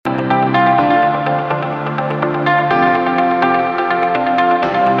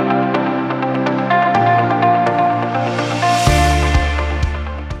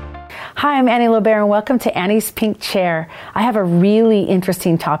Annie LaBear, and welcome to Annie's Pink Chair. I have a really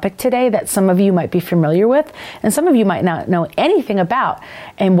interesting topic today that some of you might be familiar with and some of you might not know anything about.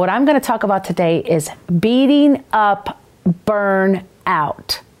 And what I'm going to talk about today is beating up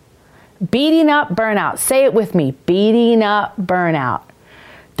burnout. Beating up burnout. Say it with me. Beating up burnout.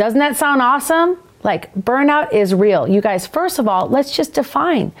 Doesn't that sound awesome? Like, burnout is real. You guys, first of all, let's just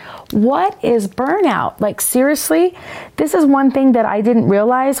define what is burnout. Like, seriously, this is one thing that I didn't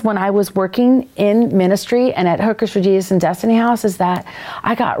realize when I was working in ministry and at Hookers for Jesus and Destiny House is that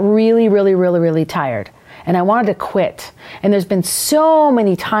I got really tired and I wanted to quit. And there's been so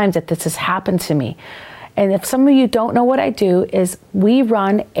many times that this has happened to me. And if some of you don't know what I do is we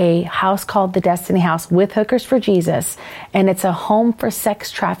run a house called the Destiny House with Hookers for Jesus. And it's a home for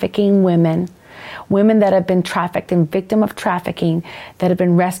sex trafficking women that have been trafficked and victim of trafficking, that have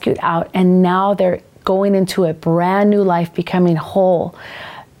been rescued out, and now they're going into a brand new life, becoming whole,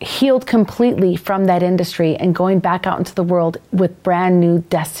 healed completely from that industry and going back out into the world with brand new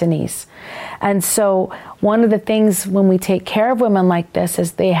destinies. And so one of the things when we take care of women like this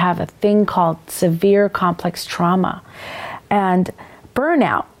is they have a thing called severe complex trauma. And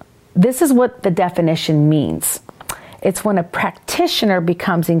burnout, this is what the definition means. It's when a practitioner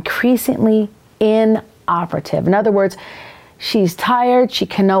becomes increasingly inoperative. In other words, she's tired, she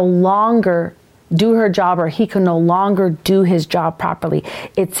can no longer do her job, or he can no longer do his job properly.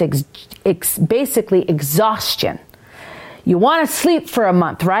 It's basically exhaustion. You want to sleep for a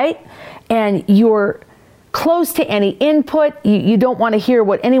month, right? And you're close to any input. You don't want to hear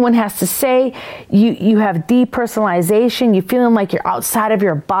what anyone has to say. You have depersonalization. You're feeling like you're outside of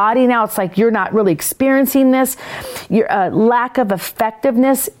your body now. It's like you're not really experiencing this. Your lack of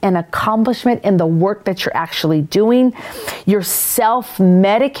effectiveness and accomplishment in the work that you're actually doing. You're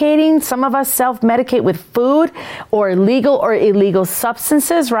self-medicating. Some of us self-medicate with food or legal or illegal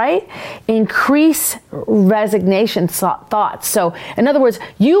substances, right? Increase resignation thoughts. So in other words,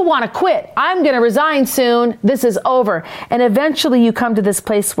 you want to quit. I'm going to resign soon. This is over. And eventually you come to this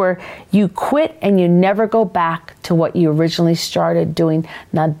place where you quit and you never go back to what you originally started doing.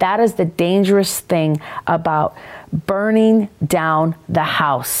 Now that is the dangerous thing about burning down the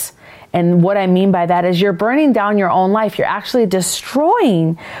house. And what I mean by that is you're burning down your own life. You're actually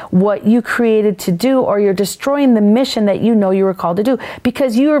destroying what you created to do, or you're destroying the mission that you know you were called to do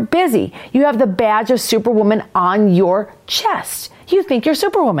because you're busy. You have the badge of Superwoman on your chest. You think you're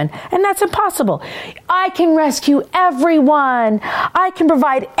Superwoman, and that's impossible. I can rescue everyone. I can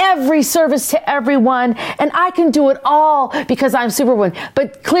provide every service to everyone, and I can do it all because I'm Superwoman.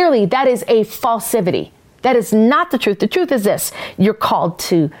 But clearly that is a falsity. That is not the truth. The truth is this. You're called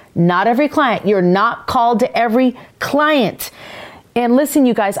to not every client. You're not called to every client. And listen,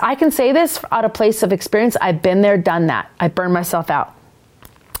 you guys, I can say this out of place of experience. I've been there, done that. I burned myself out.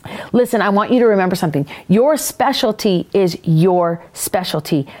 Listen, I want you to remember something. Your specialty is your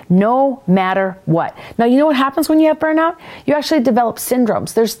specialty, no matter what. Now, you know what happens when you have burnout? You actually develop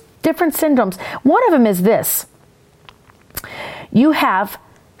syndromes. There's different syndromes. One of them is this. You have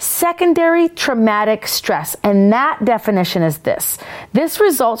secondary traumatic stress, and that definition is this. This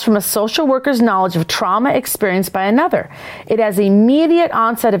results from a social worker's knowledge of trauma experienced by another. It has immediate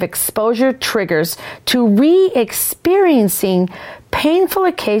onset of exposure triggers to re-experiencing painful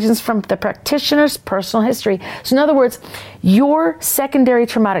occasions from the practitioner's personal history. So in other words, your secondary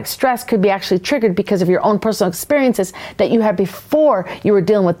traumatic stress could be actually triggered because of your own personal experiences that you had before you were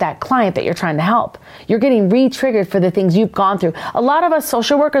dealing with that client that you're trying to help. You're getting re-triggered for the things you've gone through. A lot of us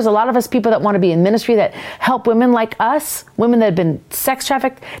social workers, a lot of us people that want to be in ministry that help women like us, women that have been sex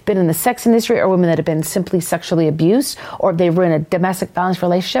trafficked, been in the sex industry, or women that have been simply sexually abused, or they were in a domestic violence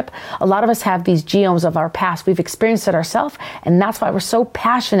relationship. A lot of us have these genomes of our past. We've experienced it ourselves, and that's why we're so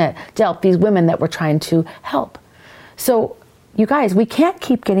passionate to help these women that we're trying to help. So, you guys, we can't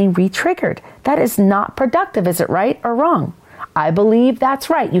keep getting re-triggered. That is not productive. Is it right or wrong? I believe that's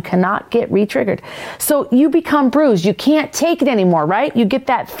right. You cannot get re-triggered. So you become bruised. You can't take it anymore, right? You get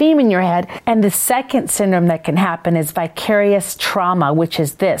that theme in your head. And the second syndrome that can happen is vicarious trauma, which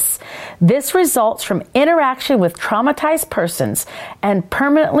is this. This results from interaction with traumatized persons and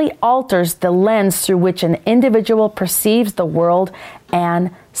permanently alters the lens through which an individual perceives the world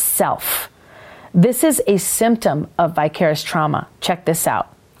and self. This is a symptom of vicarious trauma. Check this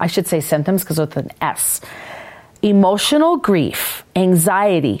out. I should say symptoms because with an S. Emotional grief,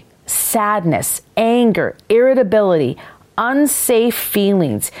 anxiety, sadness, anger, irritability, unsafe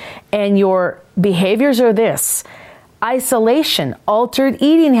feelings, and your behaviors are this: isolation, altered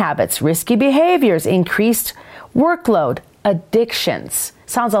eating habits, risky behaviors, increased workload, addictions.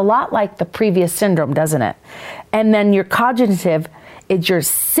 Sounds a lot like the previous syndrome, doesn't it? And then your cognitive, it's your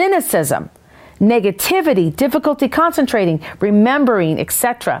cynicism. negativity, difficulty concentrating, remembering,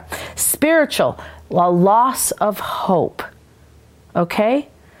 etc. Spiritual, a loss of hope. Okay?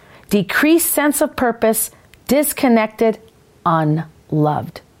 Decreased sense of purpose, disconnected,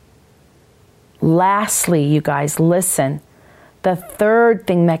 unloved. Lastly, you guys, listen. The third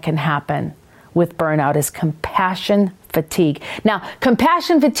thing that can happen with burnout is compassion fatigue. Now,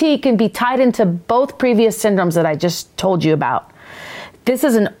 compassion fatigue can be tied into both previous syndromes that I just told you about. This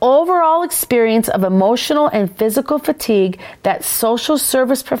is an overall experience of emotional and physical fatigue that social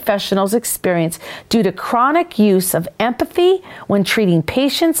service professionals experience due to chronic use of empathy when treating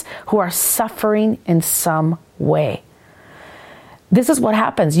patients who are suffering in some way. This is what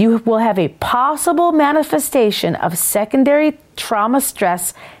happens. You will have a possible manifestation of secondary trauma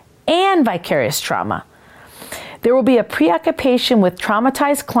stress and vicarious trauma. There will be a preoccupation with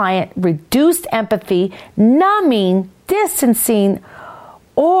traumatized client, reduced empathy, numbing, distancing,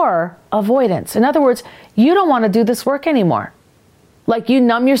 or avoidance. In other words, you don't want to do this work anymore. Like you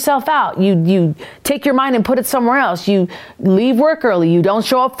numb yourself out. You take your mind and put it somewhere else. You leave work early. You don't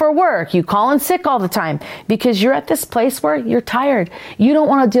show up for work. You call in sick all the time because you're at this place where you're tired. You don't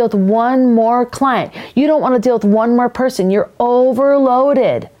want to deal with one more client. You don't want to deal with one more person. You're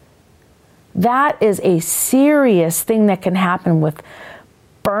overloaded. That is a serious thing that can happen with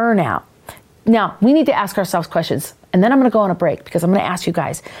burnout. Now, we need to ask ourselves questions. And then I'm going to go on a break because I'm going to ask you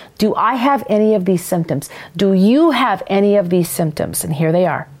guys, do I have any of these symptoms? Do you have any of these symptoms? And here they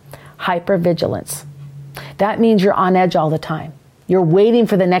are. Hypervigilance. That means you're on edge all the time. You're waiting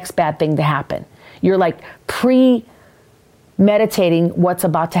for the next bad thing to happen. You're like meditating what's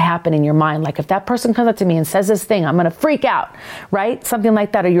about to happen in your mind. Like if that person comes up to me and says this thing, I'm going to freak out, right? Something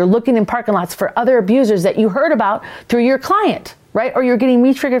like that. Or you're looking in parking lots for other abusers that you heard about through your client, right? Or you're getting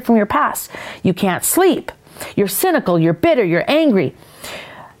re-triggered from your past. You can't sleep. You're cynical, you're bitter, you're angry.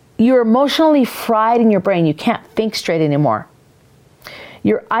 You're emotionally fried in your brain. You can't think straight anymore.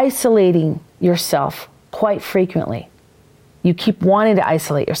 You're isolating yourself quite frequently. You keep wanting to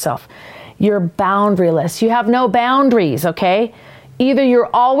isolate yourself. You're boundaryless. You have no boundaries, okay? Either you're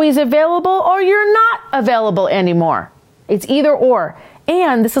always available or you're not available anymore. It's either or.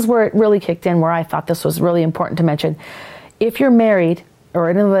 And this is where it really kicked in, where I thought this was really important to mention. If you're married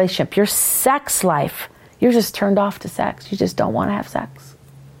or in a relationship, your sex life, you're just turned off to sex. You just don't want to have sex.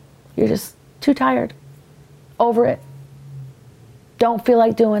 You're just too tired. Over it. Don't feel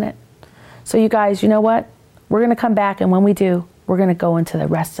like doing it. So you guys, you know what? We're going to come back, and when we do, we're going to go into the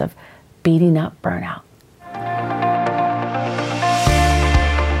rest of beating up burnout.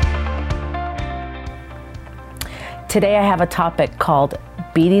 Today I have a topic called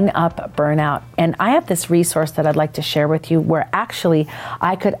beating up burnout. And I have this resource that I'd like to share with you where actually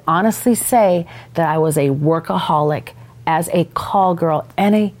I could honestly say that I was a workaholic as a call girl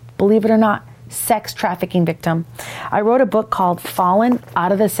and a, believe it or not, sex trafficking victim. I wrote a book called Fallen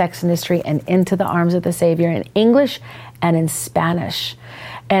Out of the Sex Industry and Into the Arms of the Savior in English and in Spanish.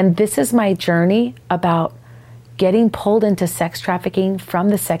 And this is my journey about getting pulled into sex trafficking from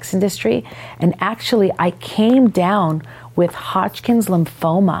the sex industry. And actually, I came down with Hodgkin's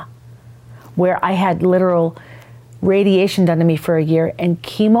lymphoma, where I had literal radiation done to me for a year and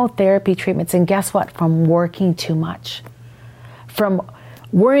chemotherapy treatments. And guess what? From working too much, from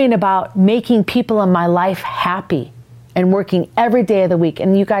worrying about making people in my life happy and working every day of the week.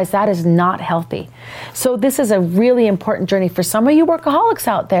 And you guys, that is not healthy. So this is a really important journey for some of you workaholics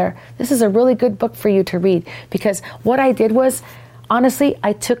out there. This is a really good book for you to read, because what I did was, honestly,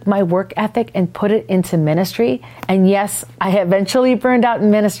 I took my work ethic and put it into ministry. And yes, I eventually burned out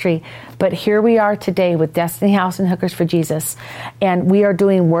in ministry, but here we are today with Destiny House and Hookers for Jesus. And we are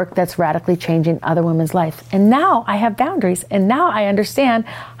doing work that's radically changing other women's lives. And now I have boundaries, and now I understand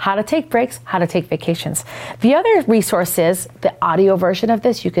how to take breaks, how to take vacations. The other resource is the audio version of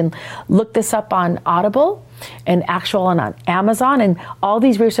this. You can look this up on Audible and actual on Amazon. And all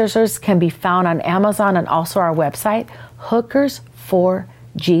these resources can be found on Amazon and also our website, Hookers for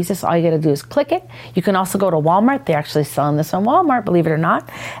Jesus. All you got to do is click it. You can also go to Walmart. They're actually selling this on Walmart, believe it or not.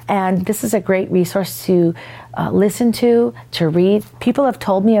 And this is a great resource to listen to read. People have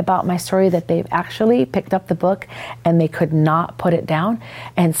told me about my story that they've actually picked up the book and they could not put it down.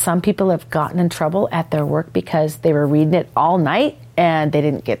 And some people have gotten in trouble at their work because they were reading it all night and they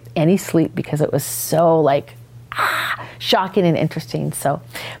didn't get any sleep because it was so shocking and interesting. So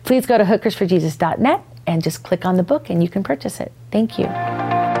please go to hookersforjesus.net and just click on the book and you can purchase it. Thank you.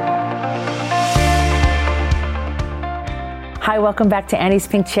 Hi, welcome back to Annie's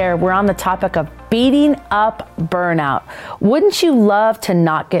Pink Chair. We're on the topic of beating up burnout. Wouldn't you love to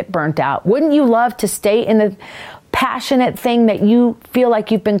not get burnt out? Wouldn't you love to stay in the passionate thing that you feel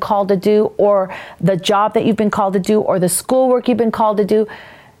like you've been called to do, or the job that you've been called to do, or the schoolwork you've been called to do,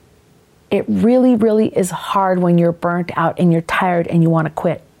 it really, really is hard when you're burnt out and you're tired and you want to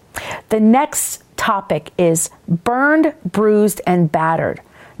quit. The next topic is burned, bruised, and battered.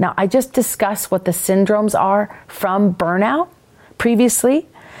 Now, I just discussed what the syndromes are from burnout previously.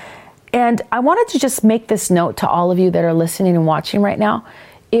 And I wanted to just make this note to all of you that are listening and watching right now.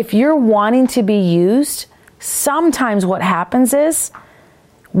 If you're wanting to be used, sometimes what happens is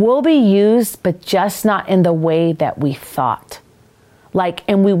we'll be used, but just not in the way that we thought.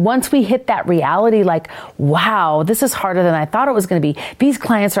 Once we hit that reality, like, wow, this is harder than I thought it was going to be. These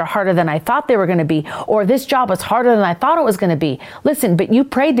clients are harder than I thought they were going to be. Or this job was harder than I thought it was going to be. Listen, but you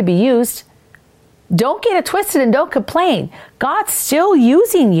prayed to be used. Don't get it twisted and don't complain. God's still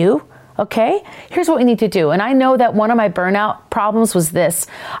using you. Okay, here's what we need to do. And I know that one of my burnout problems was this.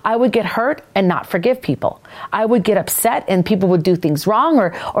 I would get hurt and not forgive people. I would get upset and people would do things wrong.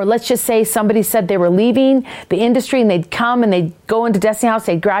 Or let's just say somebody said they were leaving the industry and they'd come and they'd go into Destiny House,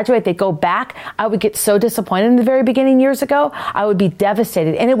 they'd graduate, they'd go back. I would get so disappointed in the very beginning years ago. I would be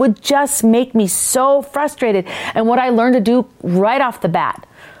devastated and it would just make me so frustrated. And what I learned to do right off the bat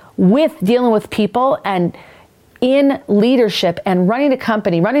with dealing with people and in leadership and running a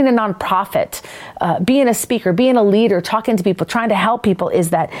company, running a nonprofit, being a speaker, being a leader, talking to people, trying to help people,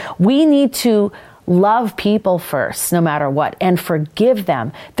 is that we need to love people first, no matter what, and forgive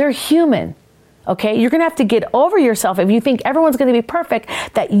them. They're human. Okay, you're going to have to get over yourself if you think everyone's going to be perfect,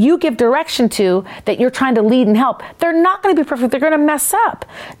 that you give direction to, that you're trying to lead and help. They're not going to be perfect. They're going to mess up.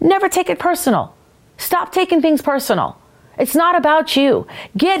 Never take it personal. Stop taking things personal. It's not about you.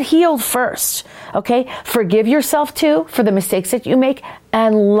 Get healed first, okay? Forgive yourself too for the mistakes that you make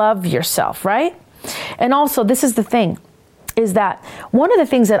and love yourself, right? And also, this is the thing, is that one of the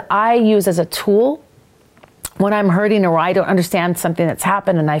things that I use as a tool when I'm hurting or I don't understand something that's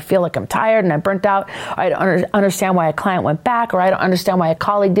happened and I feel like I'm tired and I'm burnt out, or I don't understand why a client went back, or I don't understand why a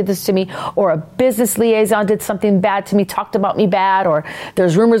colleague did this to me, or a business liaison did something bad to me, talked about me bad, or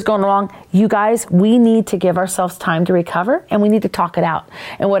there's rumors going wrong. You guys, we need to give ourselves time to recover and we need to talk it out.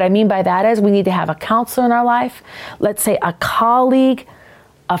 And what I mean by that is we need to have a counselor in our life, let's say a colleague,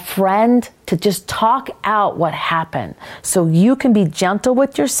 a friend, to just talk out what happened so you can be gentle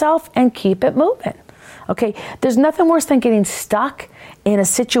with yourself and keep it moving. Okay, there's nothing worse than getting stuck in a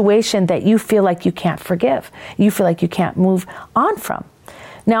situation that you feel like you can't forgive. You feel like you can't move on from.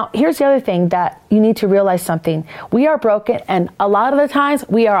 Now, here's the other thing that you need to realize something. We are broken, and a lot of the times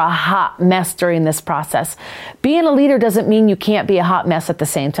we are a hot mess during this process. Being a leader doesn't mean you can't be a hot mess at the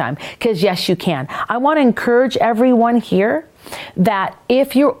same time, because yes, you can. I want to encourage everyone here that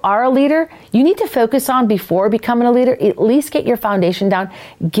if you are a leader, you need to focus on, before becoming a leader, at least get your foundation down.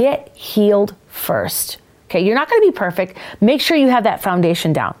 Get healed first. Okay, you're not going to be perfect. Make sure you have that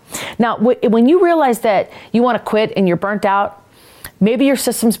foundation down. Now, when you realize that you want to quit and you're burnt out, maybe your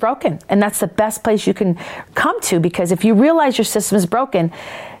system's broken, and that's the best place you can come to, because if you realize your system is broken,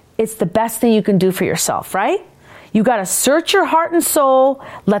 it's the best thing you can do for yourself, right? You got to search your heart and soul,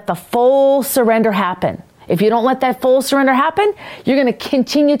 let the full surrender happen. If you don't let that full surrender happen, you're going to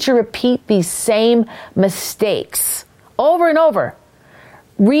continue to repeat these same mistakes over and over.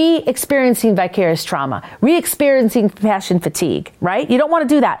 Re-experiencing vicarious trauma, re-experiencing passion fatigue, right? You don't want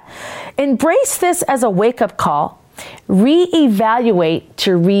to do that. Embrace this as a wake-up call. Re-evaluate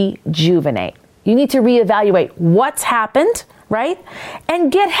to rejuvenate. You need to reevaluate what's happened, right?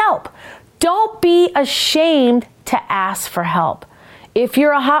 And get help. Don't be ashamed to ask for help. If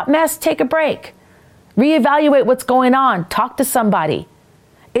you're a hot mess, take a break. Reevaluate what's going on. Talk to somebody.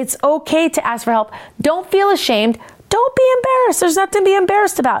 It's okay to ask for help. Don't feel ashamed. Don't be embarrassed. There's nothing to be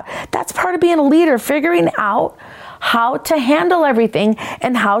embarrassed about. That's part of being a leader, figuring out how to handle everything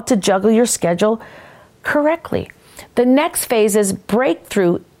and how to juggle your schedule correctly. The next phase is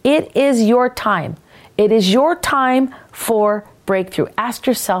breakthrough. It is your time. It is your time for breakthrough. Ask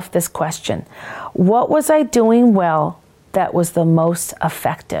yourself this question. What was I doing well that was the most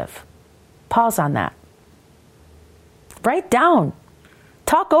effective? Pause on that. Write down.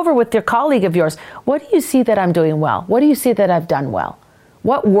 Talk over with your colleague of yours. What do you see that I'm doing well? What do you see that I've done well?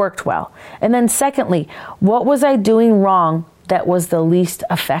 What worked well? And then secondly, what was I doing wrong that was the least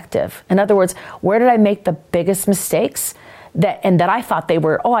effective? In other words, where did I make the biggest mistakes that I thought they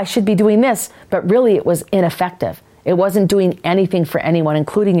were, I should be doing this, but really it was ineffective. It wasn't doing anything for anyone,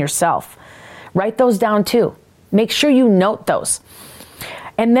 including yourself. Write those down too. Make sure you note those.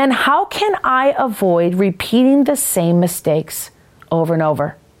 And then how can I avoid repeating the same mistakes over and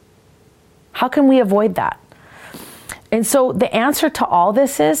over? How can we avoid that? And so the answer to all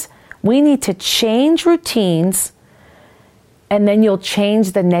this is we need to change routines And then you'll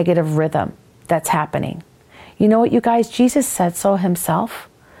change the negative rhythm that's happening. You know what, you guys? Jesus said so himself.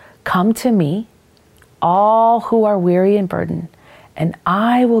 Come to me, all who are weary and burdened, and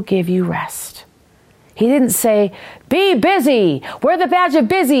I will give you rest. He didn't say, be busy, wear the badge of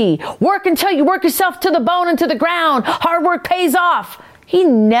busy, work until you work yourself to the bone and to the ground. Hard work pays off. He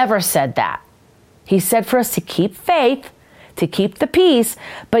never said that. He said for us to keep faith, to keep the peace,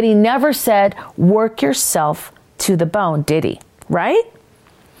 but he never said work yourself to the bone, did he? Right?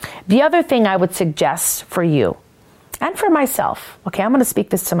 The other thing I would suggest for you and for myself, okay, I'm going to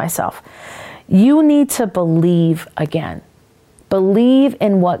speak this to myself. You need to believe again. Believe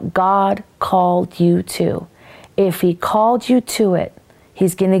in what God called you to. If he called you to it,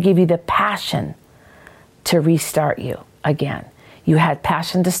 he's going to give you the passion to restart you again. You had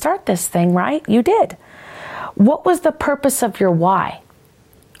passion to start this thing, right? You did. What was the purpose of your why?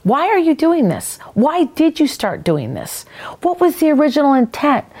 Why are you doing this? Why did you start doing this? What was the original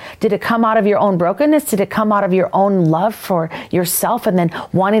intent? Did it come out of your own brokenness? Did it come out of your own love for yourself and then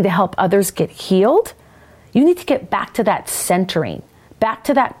wanting to help others get healed? You need to get back to that centering, back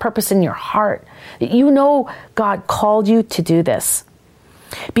to that purpose in your heart. You know God called you to do this.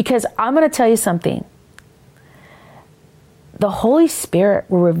 Because I'm going to tell you something. The Holy Spirit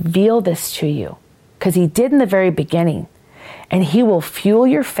will reveal this to you because he did in the very beginning. And he will fuel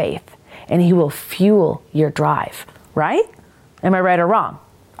your faith and he will fuel your drive, right? Am I right or wrong?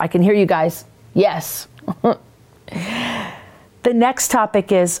 I can hear you guys. Yes. The next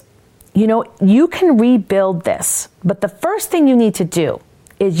topic is, you know, you can rebuild this, but the first thing you need to do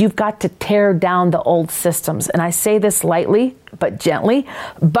is you've got to tear down the old systems. And I say this lightly, but gently.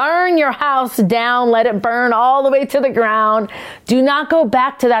 Burn your house down. Let it burn all the way to the ground. Do not go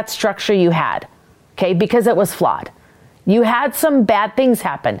back to that structure you had, okay? Because it was flawed. You had some bad things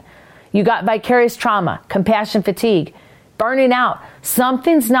happen. You got vicarious trauma, compassion fatigue, burning out.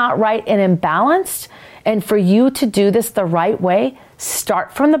 Something's not right and imbalanced. And for you to do this the right way,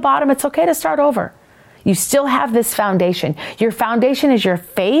 start from the bottom. It's okay to start over. You still have this foundation. Your foundation is your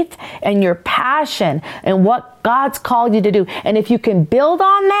faith and your passion and what God's called you to do. And if you can build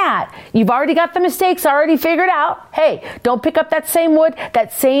on that, you've already got the mistakes already figured out. Hey, don't pick up that same wood,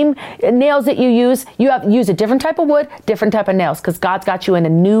 that same nails that you use. You have use a different type of wood, different type of nails, because God's got you in a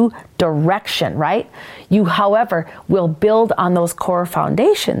new direction, right? You, however, will build on those core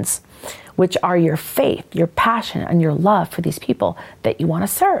foundations, which are your faith, your passion, and your love for these people that you want to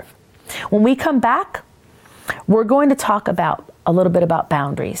serve. When we come back, we're going to talk about a little bit about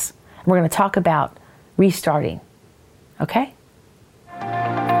boundaries. We're going to talk about restarting. Okay?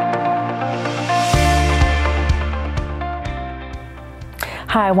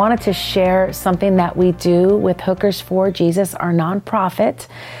 Hi, I wanted to share something that we do with Hookers for Jesus, our nonprofit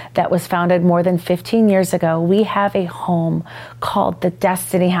that was founded more than 15 years ago. We have a home called the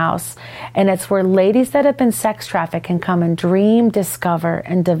Destiny House, and it's where ladies that have been sex trafficked can come and dream, discover,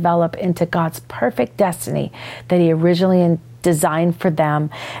 and develop into God's perfect destiny that he originally designed for them.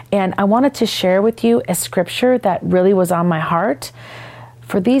 And I wanted to share with you a scripture that really was on my heart.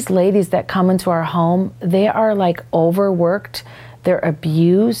 For these ladies that come into our home, they are like overworked. They're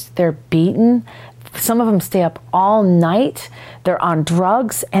abused, they're beaten. Some of them stay up all night. They're on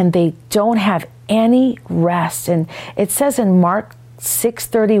drugs and they don't have any rest. And it says in Mark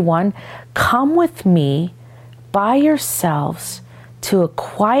 6:31, come with me by yourselves to a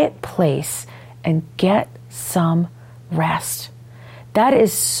quiet place and get some rest. That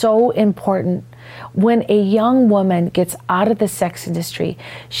is so important. When a young woman gets out of the sex industry,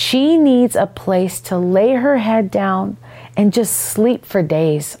 she needs a place to lay her head down and just sleep for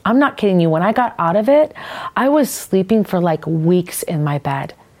days. I'm not kidding you. When I got out of it, I was sleeping for like weeks in my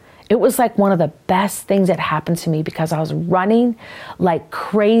bed. It was like one of the best things that happened to me because I was running like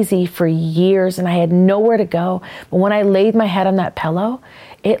crazy for years and I had nowhere to go. But when I laid my head on that pillow,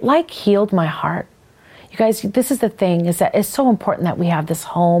 it like healed my heart. You guys, this is the thing, is that it's so important that we have this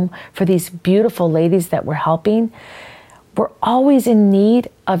home for these beautiful ladies that we're helping. We're always in need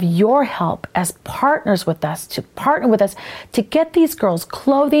of your help as partners with us, to partner with us to get these girls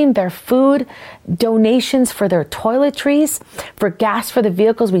clothing, their food, donations for their toiletries, for gas for the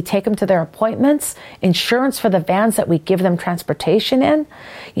vehicles we take them to their appointments, insurance for the vans that we give them transportation in,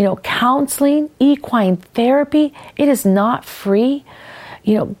 counseling, equine therapy. It is not free.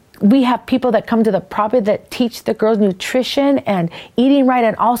 We have people that come to the property that teach the girls nutrition and eating right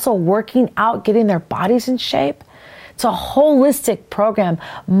and also working out, getting their bodies in shape. It's a holistic program,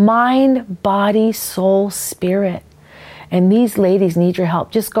 mind, body, soul, spirit. And these ladies need your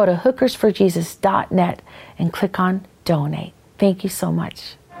help. Just go to hookersforjesus.net and click on donate. Thank you so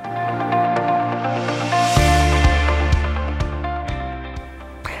much.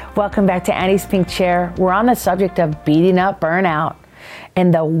 Welcome back to Annie's Pink Chair. We're on the subject of beating up burnout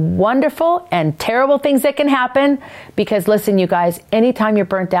and the wonderful and terrible things that can happen. Because listen, you guys, anytime you're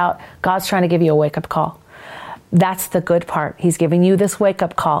burnt out, God's trying to give you a wake-up call. That's the good part. He's giving you this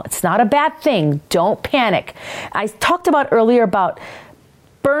wake-up call. It's not a bad thing. Don't panic. I talked about earlier about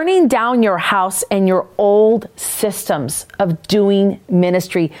burning down your house and your old systems of doing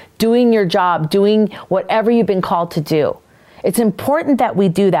ministry, doing your job, doing whatever you've been called to do. It's important that we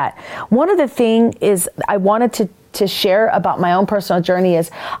do that. One of the things is I wanted to share about my own personal journey is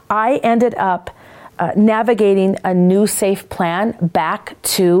I ended up navigating a new safe plan back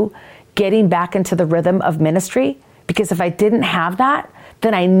to getting back into the rhythm of ministry. Because if I didn't have that,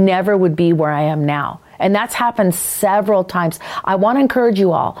 then I never would be where I am now. And that's happened several times. I want to encourage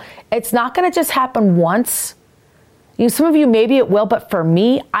you all. It's not going to just happen once. You know, some of you, maybe it will, but for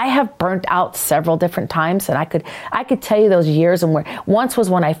me, I have burnt out several different times. And I could tell you those years. And once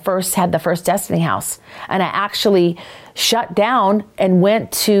was when I first had the first Destiny House. And I actually shut down and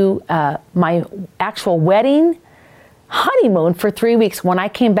went to my actual wedding honeymoon for 3 weeks. When I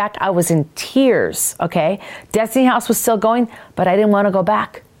came back, I was in tears, okay? Destiny House was still going, but I didn't want to go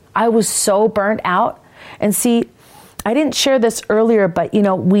back. I was so burnt out. And see, I didn't share this earlier, but you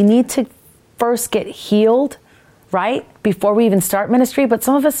know, we need to first get healed, right? Before we even start ministry. But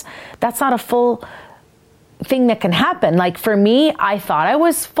some of us, that's not a full thing that can happen. Like for me, I thought I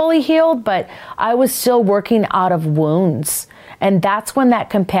was fully healed, but I was still working out of wounds. And that's when that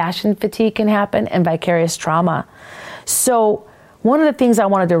compassion fatigue can happen and vicarious trauma. So one of the things I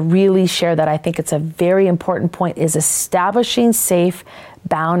wanted to really share that I think it's a very important point is establishing safe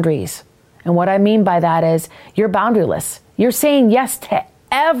boundaries. And what I mean by that is you're boundaryless. You're saying yes to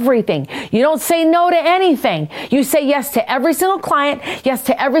everything. You don't say no to anything. You say yes to every single client, yes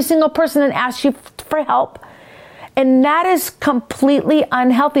to every single person that asks you for help. And that is completely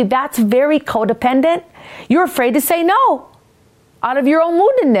unhealthy. That's very codependent. You're afraid to say no out of your own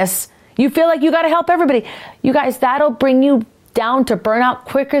woundedness. You feel like you got to help everybody. You guys, that'll bring you down to burnout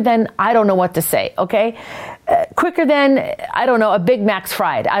quicker than I don't know what to say, okay? Quicker than, I don't know, a Big Mac's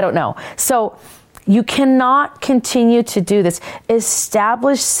fried. I don't know. So you cannot continue to do this.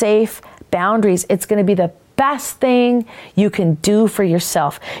 Establish safe boundaries. It's going to be the best thing you can do for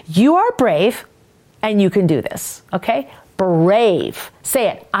yourself. You are brave and you can do this, okay? Brave. Say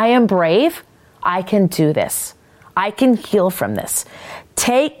it. I am brave. I can do this. I can heal from this.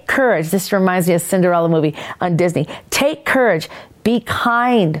 Take courage. This reminds me of Cinderella movie on Disney. Take courage. Be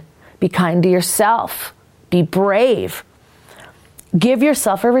kind. Be kind to yourself. Be brave. Give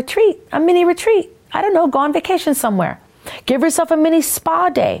yourself a retreat, a mini retreat. I don't know, go on vacation somewhere. Give yourself a mini spa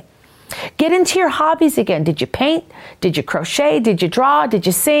day. Get into your hobbies again. Did you paint? Did you crochet? Did you draw? Did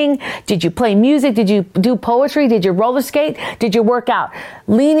you sing? Did you play music? Did you do poetry? Did you roller skate? Did you work out?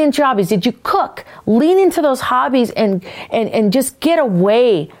 Lean into your hobbies. Did you cook? Lean into those hobbies and just get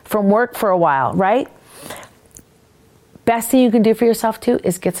away from work for a while, right? Best thing you can do for yourself too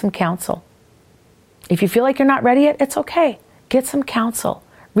is get some counsel. If you feel like you're not ready yet, it's okay. Get some counsel.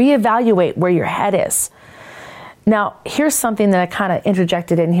 Reevaluate where your head is. Now, here's something that I kind of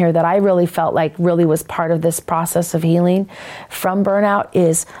interjected in here that I really felt like really was part of this process of healing from burnout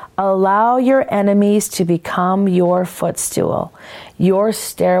is allow your enemies to become your footstool, your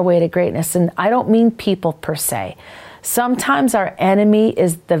stairway to greatness. And I don't mean people per se. Sometimes our enemy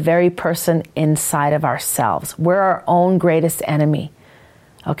is the very person inside of ourselves. We're our own greatest enemy,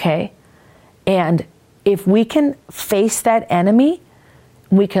 okay? And if we can face that enemy,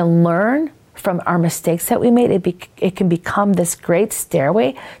 we can learn from our mistakes that we made, it can become this great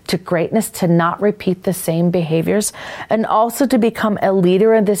stairway to greatness, to not repeat the same behaviors, and also to become a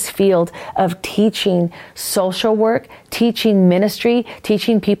leader in this field of teaching social work, teaching ministry,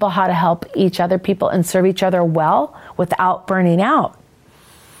 teaching people how to help each other, people, and serve each other well without burning out.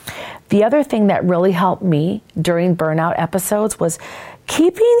 The other thing that really helped me during burnout episodes was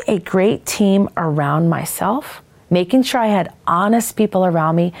keeping a great team around myself, making sure I had honest people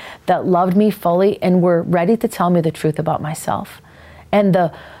around me that loved me fully and were ready to tell me the truth about myself and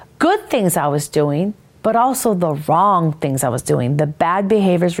the good things I was doing, but also the wrong things I was doing, the bad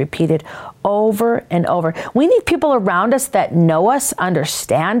behaviors repeated over and over. We need people around us that know us,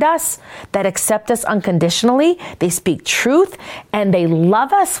 understand us, that accept us unconditionally. They speak truth and they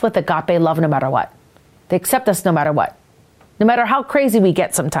love us with agape love no matter what. They accept us no matter what, no matter how crazy we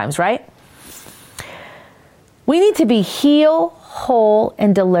get sometimes, right? We need to be healed, whole,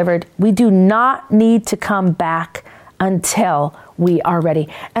 and delivered. We do not need to come back until we are ready.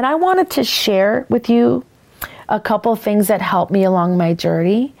 And I wanted to share with you a couple things that helped me along my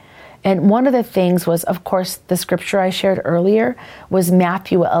journey. And one of the things was, of course, the scripture I shared earlier was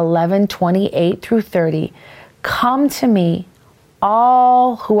Matthew 11:28-30. Come to me,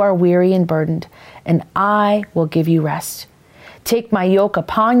 all who are weary and burdened, and I will give you rest. Take my yoke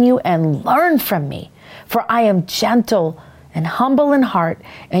upon you and learn from me, for I am gentle and humble in heart,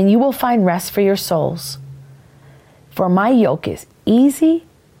 and you will find rest for your souls. For my yoke is easy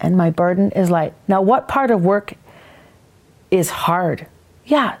and my burden is light. Now, what part of work is hard?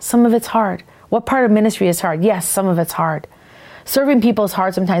 Yeah, some of it's hard. What part of ministry is hard? Yes, some of it's hard. Serving people is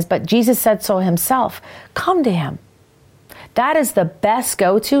hard sometimes, but Jesus said so himself. Come to him. That is the best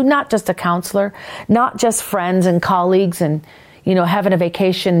go-to, not just a counselor, not just friends and colleagues and, having a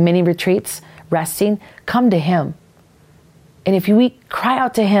vacation, mini retreats, resting. Come to him. And if we cry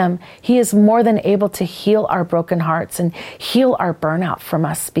out to him, he is more than able to heal our broken hearts and heal our burnout from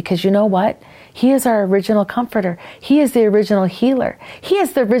us. Because you know what? He is our original comforter. He is the original healer. He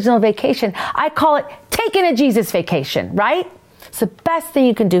is the original vacation. I call it taking a Jesus vacation, right? It's the best thing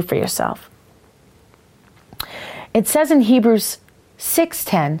you can do for yourself. It says in Hebrews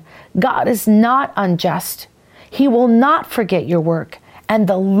 6:10, God is not unjust. He will not forget your work and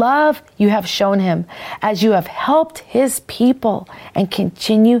the love you have shown him as you have helped his people and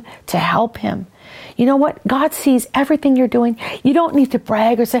continue to help him. You know what? God sees everything you're doing. You don't need to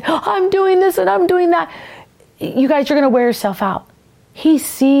brag or say, I'm doing this and I'm doing that. You guys, you're going to wear yourself out. He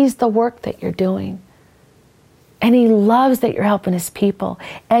sees the work that you're doing. And he loves that you're helping his people.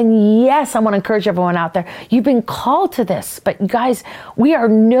 And yes, I want to encourage everyone out there. You've been called to this. But you guys, we are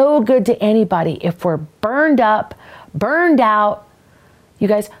no good to anybody if we're burned up, burned out. You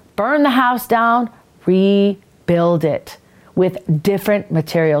guys, burn the house down, rebuild it with different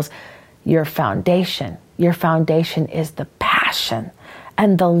materials. Your foundation is the passion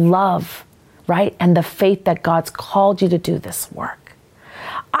and the love, right? And the faith that God's called you to do this work.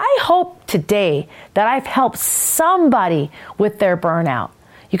 I hope today that I've helped somebody with their burnout.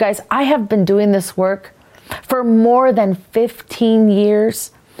 You guys, I have been doing this work for more than 15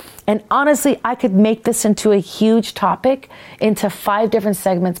 years. And honestly, I could make this into a huge topic, into 5 different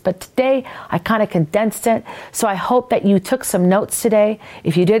segments, but today I kind of condensed it. So I hope that you took some notes today.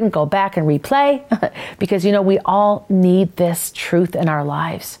 If you didn't, go back and replay, because we all need this truth in our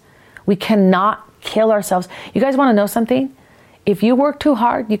lives. We cannot kill ourselves. You guys want to know something? If you work too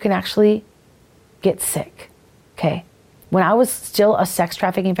hard, you can actually get sick, okay? When I was still a sex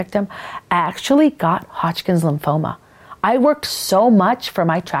trafficking victim, I actually got Hodgkin's lymphoma. I worked so much for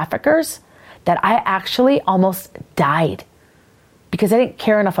my traffickers that I actually almost died because I didn't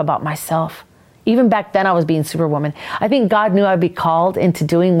care enough about myself. Even back then, I was being superwoman. I think God knew I'd be called into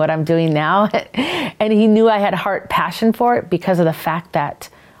doing what I'm doing now. And he knew I had heart passion for it because of the fact that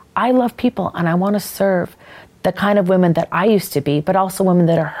I love people and I want to serve the kind of women that I used to be, but also women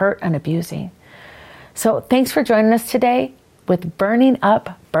that are hurt and abusing. So thanks for joining us today with Burning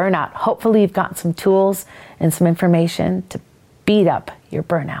Up Burnout. Hopefully you've gotten some tools and some information to beat up your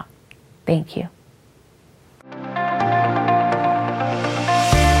burnout. Thank you.